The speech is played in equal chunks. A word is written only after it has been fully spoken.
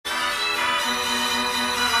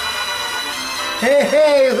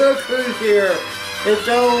Hey, look who's here. It's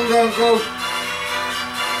old Uncle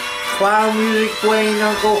Clown Music playing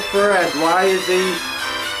Uncle Fred. Why is he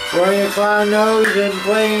wearing a clown nose and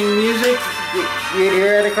playing music? Get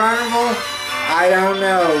here at a carnival? I don't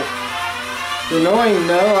know. It's annoying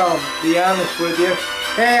though, I'll be honest with you.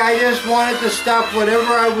 Hey, I just wanted to stop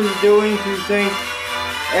whatever I was doing to thank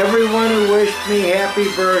everyone who wished me happy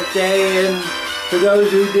birthday, and for those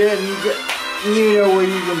who didn't, you know where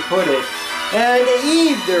you can put it. And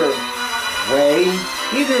either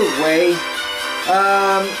way,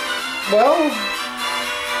 well,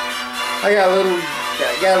 I got a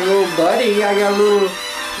little buddy. I got a little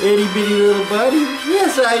itty bitty little buddy.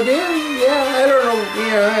 Yes, I did. Yeah, I don't know.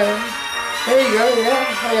 There you go. Yeah,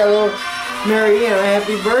 I got a little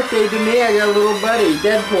happy birthday to me. I got a little buddy,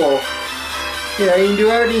 Deadpool. You can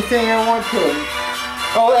do anything I want to him.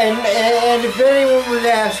 Oh, and if anyone was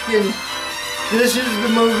asking, this is the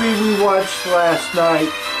movie we watched last night.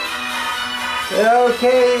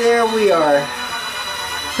 Okay, there we are.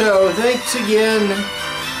 So, thanks again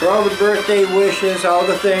for all the birthday wishes, all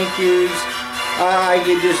the thank yous.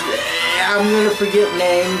 I'm gonna forget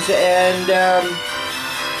names, and,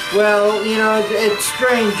 well, it's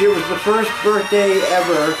strange. It was the first birthday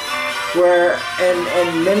ever where,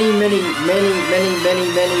 and many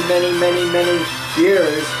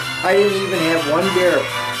years, I didn't even have one beer.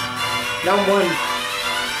 Not one.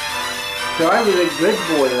 So I was a good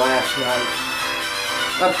boy last night.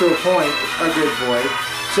 Up to a point, a good boy.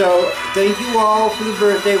 So, thank you all for the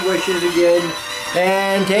birthday wishes again.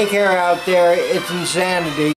 And take care out there. It's insanity.